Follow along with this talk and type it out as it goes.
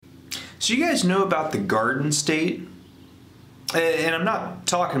So you guys know about the Garden State? And I'm not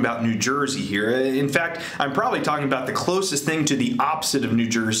talking about New Jersey here. In fact, I'm probably talking about the closest thing to the opposite of New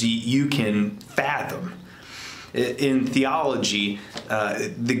Jersey you can fathom. In theology,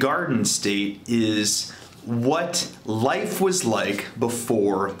 the Garden State is what life was like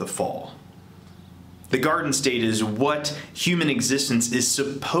before the fall. The Garden State is what human existence is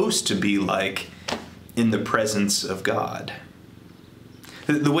supposed to be like in the presence of God.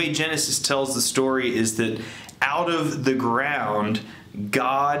 The way Genesis tells the story is that out of the ground,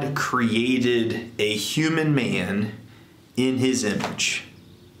 God created a human man in his image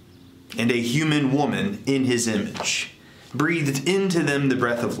and a human woman in his image, breathed into them the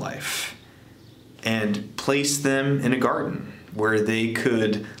breath of life, and placed them in a garden where they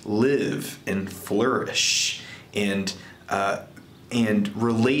could live and flourish and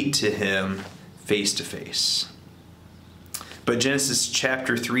relate to him face to face. But Genesis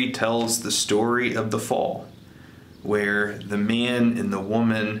chapter 3 tells the story of the fall, where the man and the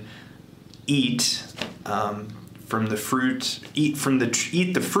woman eat the fruit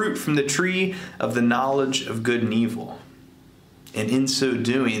from the tree of the knowledge of good and evil, and in so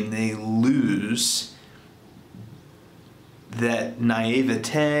doing they lose that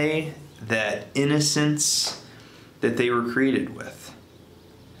naivete, that innocence that they were created with.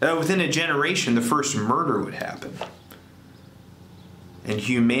 Within a generation, the first murder would happen, and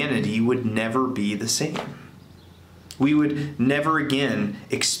humanity would never be the same. We would never again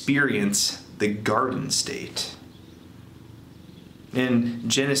experience the Garden State. In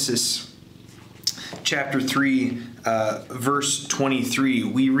Genesis chapter 3, verse 23,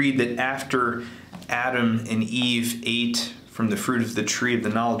 we read that after Adam and Eve ate from the fruit of the tree of the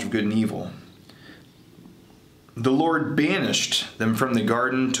knowledge of good and evil, the Lord banished them from the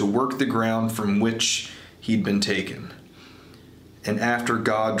garden to work the ground from which he'd been taken. And after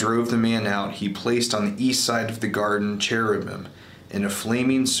God drove the man out, he placed on the east side of the garden cherubim and a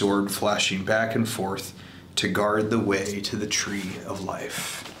flaming sword flashing back and forth to guard the way to the tree of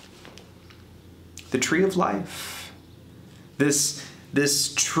life. The tree of life. This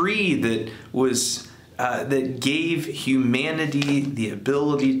tree that was that gave humanity the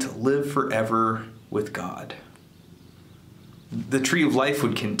ability to live forever with God. The tree of life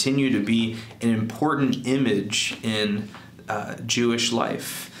would continue to be an important image in Jewish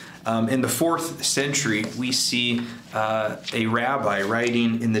life. In the 4th century, we see a rabbi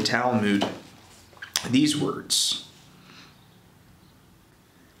writing in the Talmud these words: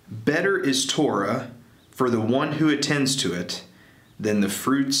 "Better is Torah for the one who attends to it than the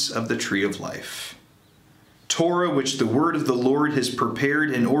fruits of the tree of life. Torah which the word of the Lord has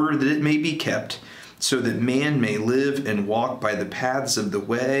prepared in order that it may be kept, so that man may live and walk by the paths of the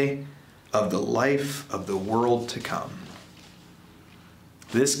way of the life of the world to come."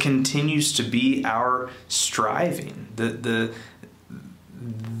 This continues to be our striving, the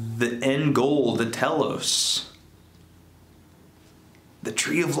end goal, the telos, the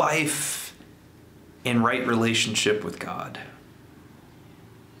tree of life in right relationship with God.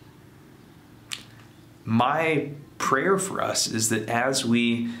 My prayer for us is that as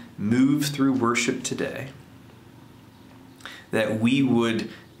we move through worship today, that we would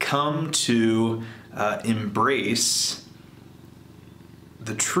come to embrace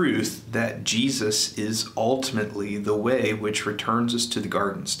the truth that Jesus is ultimately the way which returns us to the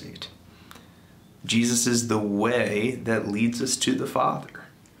Garden State. Jesus is the way that leads us to the Father.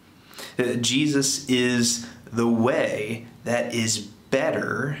 Jesus is the way that is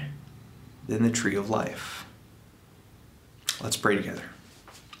better than the tree of life. Let's pray together.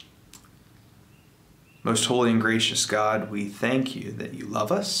 Most holy and gracious God, we thank you that you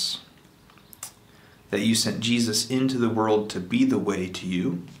love us, that you sent Jesus into the world to be the way to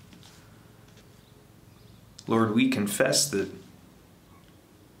you. Lord, we confess that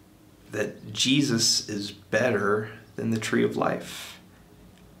Jesus is better than the tree of life,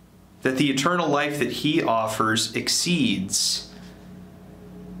 that the eternal life that he offers exceeds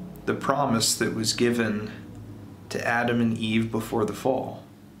the promise that was given to Adam and Eve before the fall.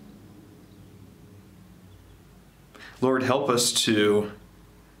 Lord, help us to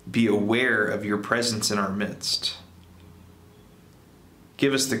be aware of your presence in our midst.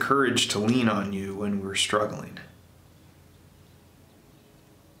 Give us the courage to lean on you when we're struggling.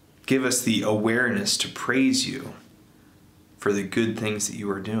 Give us the awareness to praise you for the good things that you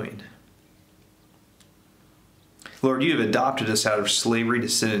are doing. Lord, you have adopted us out of slavery to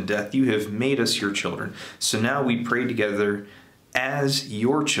sin and death. You have made us your children. So now we pray together as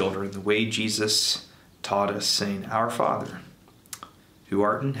your children, the way Jesus taught us, saying, "Our Father, who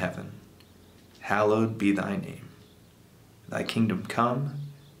art in heaven, hallowed be thy name. Thy kingdom come,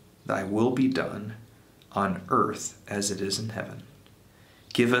 thy will be done on earth as it is in heaven.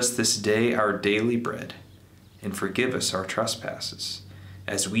 Give us this day our daily bread, and forgive us our trespasses,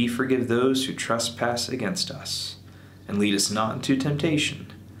 as we forgive those who trespass against us. And lead us not into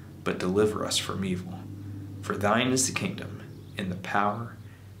temptation, but deliver us from evil. For thine is the kingdom, and the power,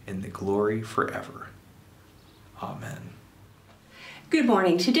 and the glory forever. Amen. Good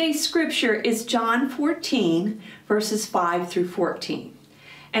morning. Today's scripture is John 14, verses 5 through 14.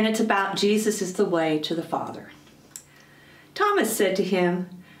 And it's about Jesus is the way to the Father. Thomas said to him,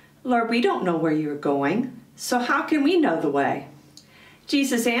 Lord, we don't know where you're going, so how can we know the way?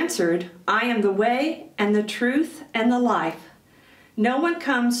 Jesus answered, I am the way and the truth and the life. No one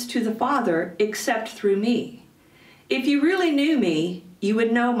comes to the Father except through me. If you really knew me, you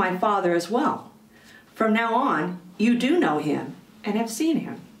would know my Father as well. From now on, you do know him and have seen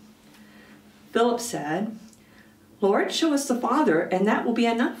him. Philip said, Lord, show us the Father, and that will be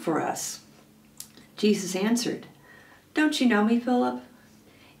enough for us. Jesus answered, Don't you know me, Philip?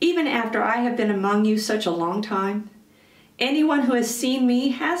 Even after I have been among you such a long time, anyone who has seen me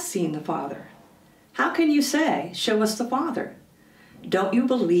has seen the Father. How can you say, show us the Father? Don't you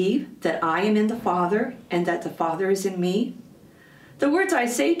believe that I am in the Father and that the Father is in me? The words I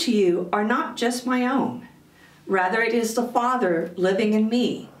say to you are not just my own. Rather, it is the Father living in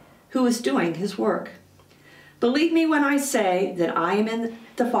me, who is doing his work. Believe me when I say that I am in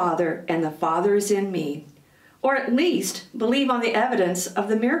the Father and the Father is in me, or at least believe on the evidence of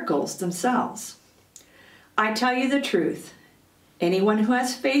the miracles themselves. I tell you the truth. Anyone who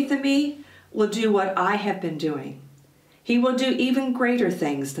has faith in me will do what I have been doing. He will do even greater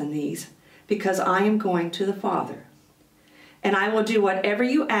things than these, because I am going to the Father. And I will do whatever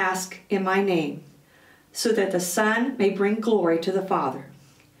you ask in my name, so that the Son may bring glory to the Father.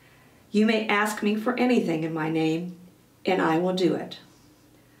 You may ask me for anything in my name, and I will do it.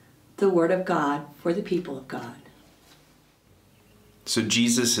 The word of God for the people of God. So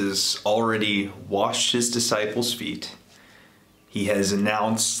Jesus has already washed his disciples' feet. He has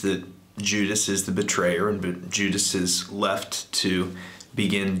announced that Judas is the betrayer, and Judas is left to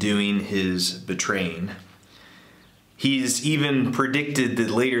begin doing his betraying. He's even predicted that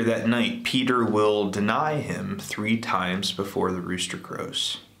later that night, Peter will deny him 3 times before the rooster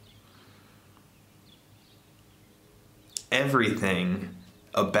crows. Everything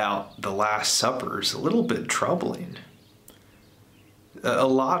about the Last Supper is a little bit troubling. A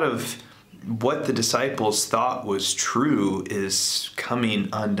lot of what the disciples thought was true is coming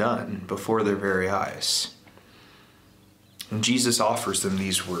undone before their very eyes. And Jesus offers them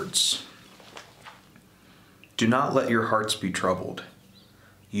these words. Do not let your hearts be troubled.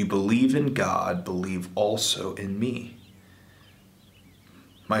 You believe in God, believe also in me.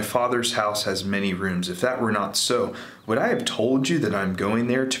 My Father's house has many rooms. If that were not so, would I have told you that I'm going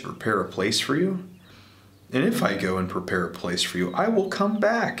there to prepare a place for you? And if I go and prepare a place for you, I will come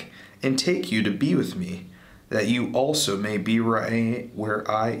back and take you to be with me, that you also may be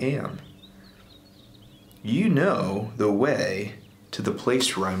where I am. You know the way to the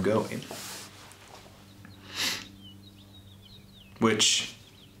place where I'm going. Which,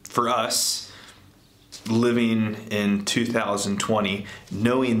 for us, living in 2020,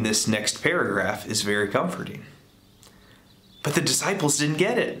 knowing this next paragraph is very comforting. But the disciples didn't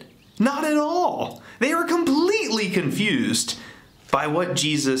get it. Not at all. They were completely confused by what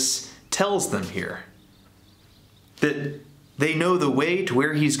Jesus tells them here. That they know the way to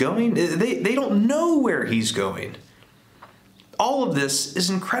where he's going. They don't know where he's going. All of this is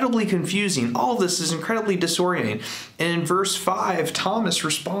incredibly confusing. All of this is incredibly disorienting. And in verse 5, Thomas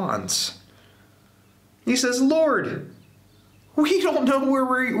responds. He says, Lord, we don't know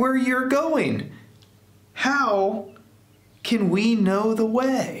where you're going. How can we know the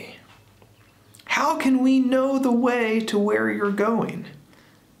way? How can we know the way to where you're going?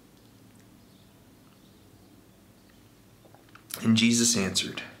 And Jesus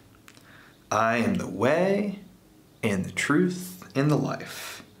answered, I am the way and the truth and the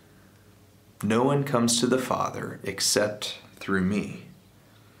life. No one comes to the Father except through me.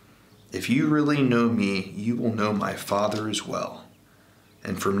 If you really know me, you will know my Father as well.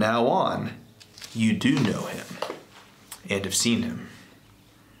 And from now on, you do know him and have seen him.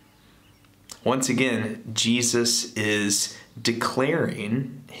 Once again, Jesus is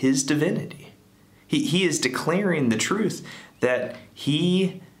declaring his divinity. He is declaring the truth that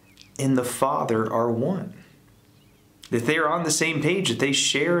he and the Father are one. That they are on the same page, that they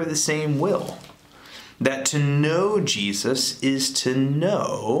share the same will. That to know Jesus is to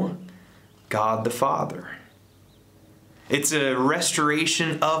know God the Father. It's a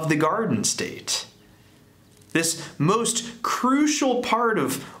restoration of the garden state. This most crucial part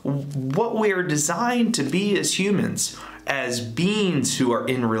of what we are designed to be as humans, as beings who are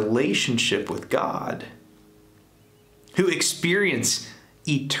in relationship with God, who experience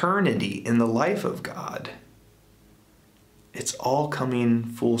eternity in the life of God. It's all coming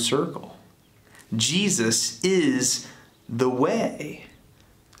full circle. Jesus is the way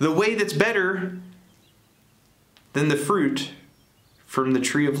that's better than the fruit from the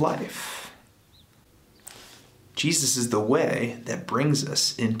tree of life. Jesus is the way that brings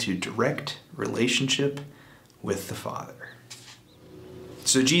us into direct relationship with the Father.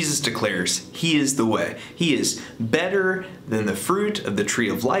 So Jesus declares He is the way. He is better than the fruit of the tree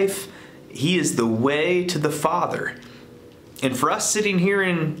of life. He is the way to the Father. And for us sitting here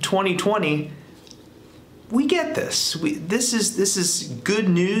in 2020, we get this. This is good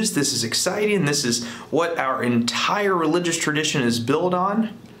news. This is exciting. This is what our entire religious tradition is built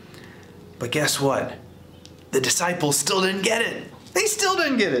on. But guess what? The disciples still didn't get it. They still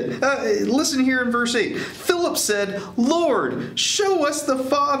didn't get it. Listen here in verse 8. Philip said, "Lord, show us the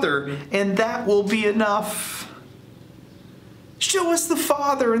Father, and that will be enough." Show us the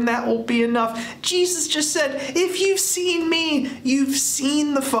Father, and that will be enough. Jesus just said, if you've seen me, you've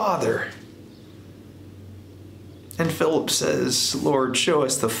seen the Father. And Philip says, "Lord, show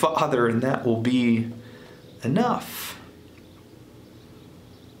us the Father, and that will be enough."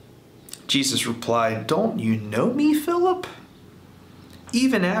 Jesus replied, "Don't you know me, Philip?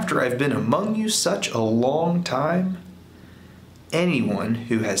 Even after I've been among you such a long time? Anyone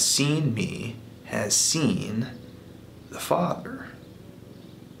who has seen me has seen the Father.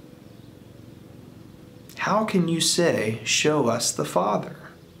 How can you say, 'Show us the Father'?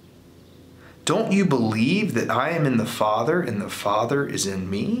 Don't you believe that I am in the Father and the Father is in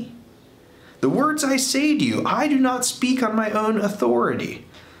me? The words I say to you, I do not speak on my own authority.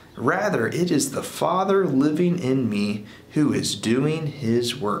 Rather, it is the Father living in me who is doing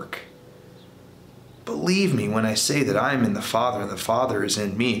His work. Believe me when I say that I am in the Father and the Father is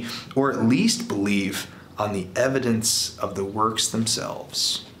in me, or at least believe on the evidence of the works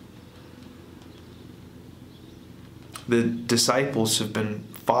themselves." The disciples have been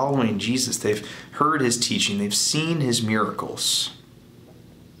following Jesus. They've heard His teaching. They've seen His miracles.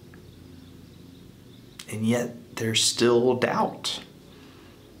 And yet there's still doubt.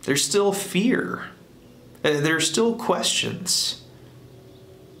 There's still fear. There's still questions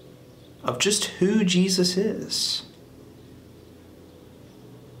of just who Jesus is.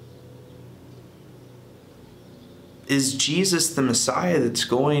 Is Jesus the Messiah that's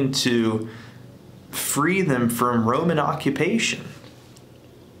going to free them from Roman occupation?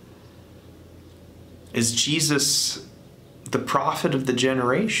 Is Jesus the prophet of the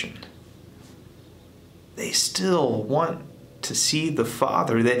generation? They still want to see the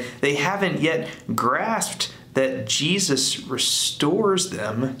Father. They haven't yet grasped that Jesus restores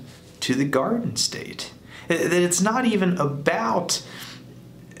them to the garden state. That it's not even about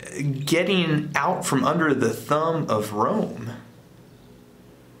getting out from under the thumb of Rome.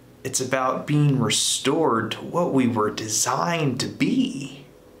 It's about being restored to what we were designed to be.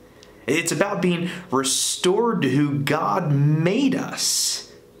 It's about being restored to who God made us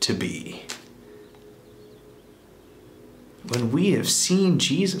to be. When we have seen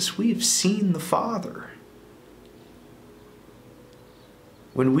Jesus, we have seen the Father.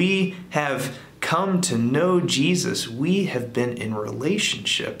 When we have come to know Jesus, we have been in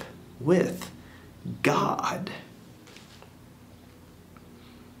relationship with God.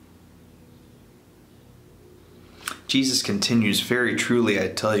 Jesus continues, "Very truly I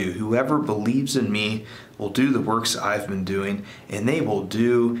tell you, whoever believes in me will do the works I've been doing, and they will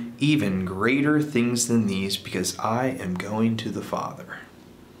do even greater things than these, because I am going to the Father."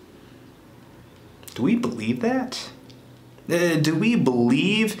 Do we believe that? Do we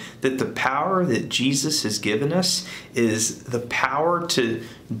believe that the power that Jesus has given us is the power to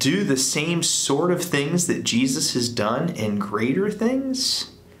do the same sort of things that Jesus has done and greater things?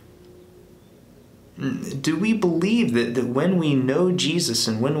 Do we believe that when we know Jesus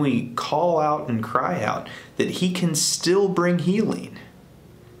and when we call out and cry out, that He can still bring healing?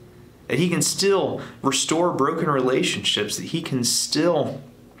 That He can still restore broken relationships? That He can still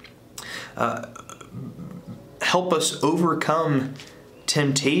help us overcome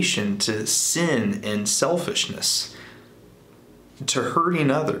temptation to sin and selfishness, to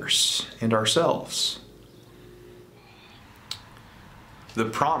hurting others and ourselves? The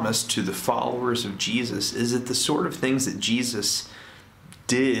promise to the followers of Jesus is that the sort of things that Jesus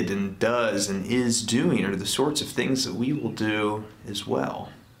did and does and is doing are the sorts of things that we will do as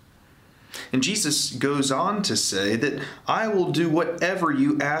well. And Jesus goes on to say that I will do whatever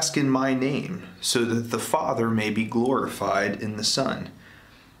you ask in my name, so that the Father may be glorified in the Son.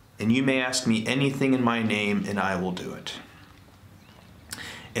 And you may ask me anything in my name, and I will do it.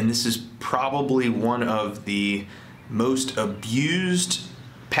 And this is probably one of the most abused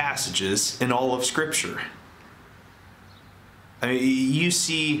passages in all of Scripture. I mean, you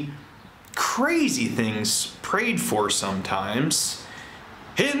see crazy things prayed for sometimes.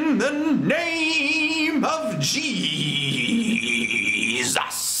 In the name of Jesus.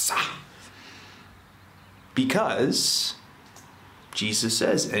 Because Jesus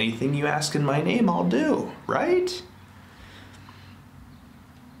says, anything you ask in my name, I'll do, right?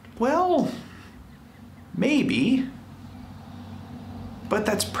 Well, maybe. But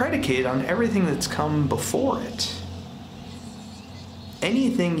that's predicated on everything that's come before it.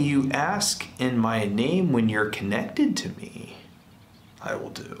 Anything you ask in my name when you're connected to me, I will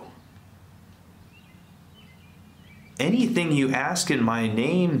do. Anything you ask in my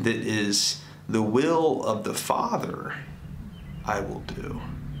name that is the will of the Father, I will do.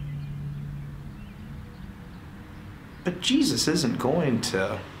 But Jesus isn't going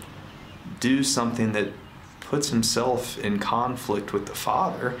to do something that puts himself in conflict with the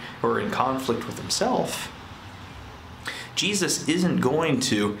Father or in conflict with himself. Jesus isn't going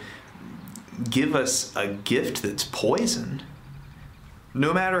to give us a gift that's poison,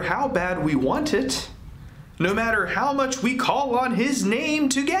 no matter how bad we want it, no matter how much we call on his name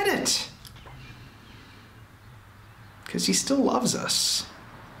to get it. Because he still loves us.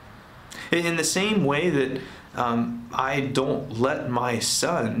 In the same way that I don't let my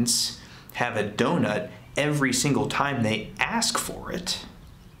sons have a donut every single time they ask for it,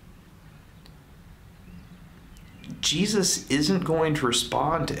 Jesus isn't going to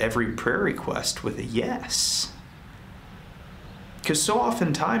respond to every prayer request with a yes. Because so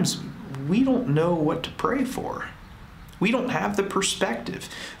oftentimes we don't know what to pray for. We don't have the perspective.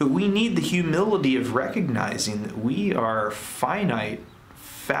 We need the humility of recognizing that we are finite,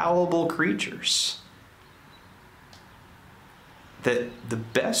 fallible creatures. That the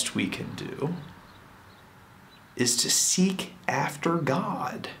best we can do is to seek after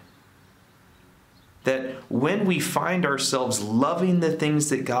God. That when we find ourselves loving the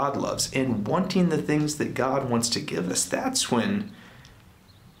things that God loves and wanting the things that God wants to give us, that's when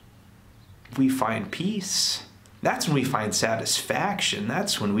we find peace. That's when we find satisfaction.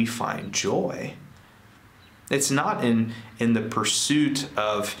 That's when we find joy. It's not in the pursuit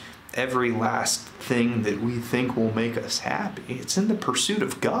of every last thing that we think will make us happy. It's in the pursuit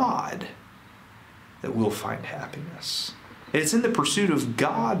of God that we'll find happiness. It's in the pursuit of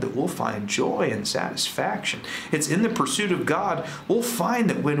God that we'll find joy and satisfaction. It's in the pursuit of God we'll find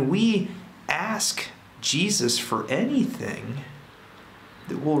that when we ask Jesus for anything,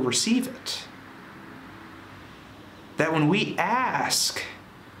 that we'll receive it. That when we ask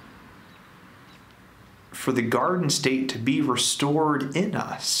for the garden state to be restored in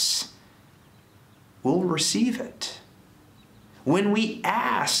us, we'll receive it. When we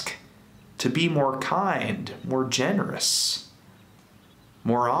ask to be more kind, more generous,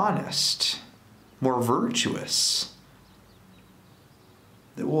 more honest, more virtuous,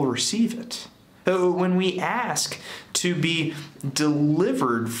 that we'll receive it. When we ask to be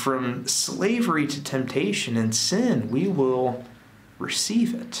delivered from slavery to temptation and sin, we will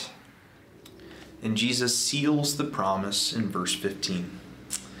receive it. And Jesus seals the promise in verse 15.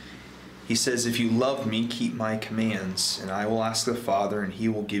 He says, if you love me, keep my commands, and I will ask the Father, and he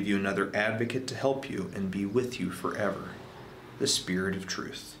will give you another advocate to help you and be with you forever, the Spirit of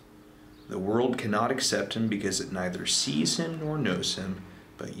truth. The world cannot accept him because it neither sees him nor knows him,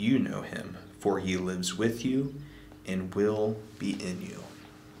 but you know him, for he lives with you and will be in you.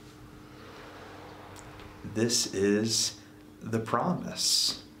 This is the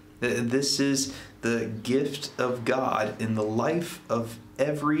promise. This is the gift of God in the life of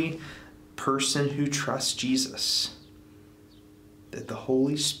every person who trusts Jesus, that the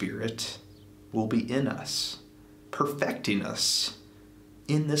Holy Spirit will be in us, perfecting us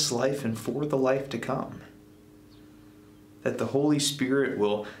in this life and for the life to come. That the Holy Spirit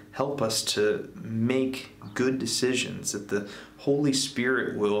will help us to make good decisions, that the Holy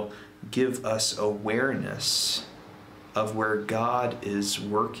Spirit will give us awareness of where God is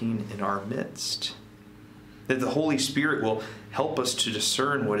working in our midst. That the Holy Spirit will help us to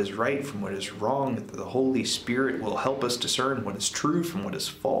discern what is right from what is wrong. That the Holy Spirit will help us discern what is true from what is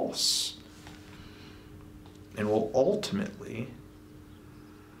false. And will ultimately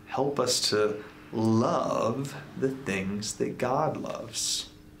help us to love the things that God loves.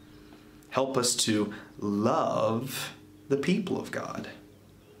 Help us to love the people of God.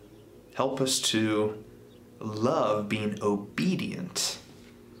 Help us to love being obedient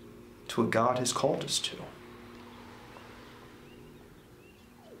to what God has called us to.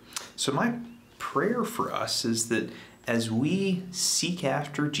 So my prayer for us is that as we seek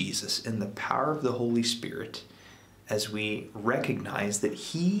after Jesus in the power of the Holy Spirit, as we recognize that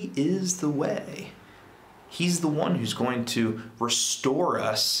He is the way, He's the one who's going to restore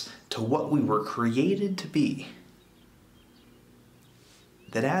us to what we were created to be,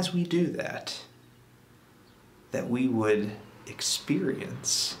 that as we do that, that we would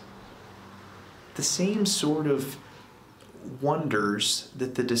experience the same sort of wonders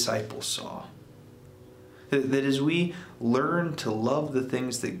that the disciples saw. That as we learn to love the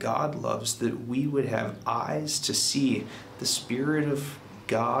things that God loves, that we would have eyes to see the Spirit of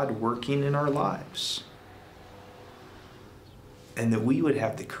God working in our lives. And that we would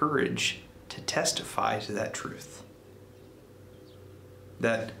have the courage to testify to that truth.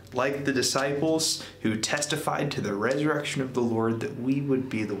 That, like the disciples who testified to the resurrection of the Lord, that we would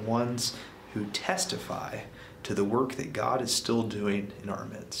be the ones who testify to the work that God is still doing in our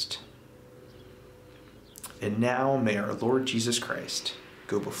midst. And now may our Lord Jesus Christ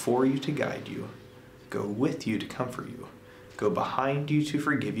go before you to guide you, go with you to comfort you, go behind you to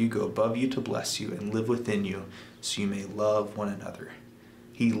forgive you, go above you to bless you, and live within you so you may love one another.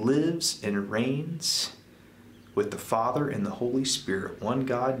 He lives and reigns with the Father and the Holy Spirit, one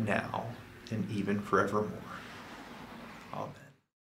God now and even forevermore. Amen.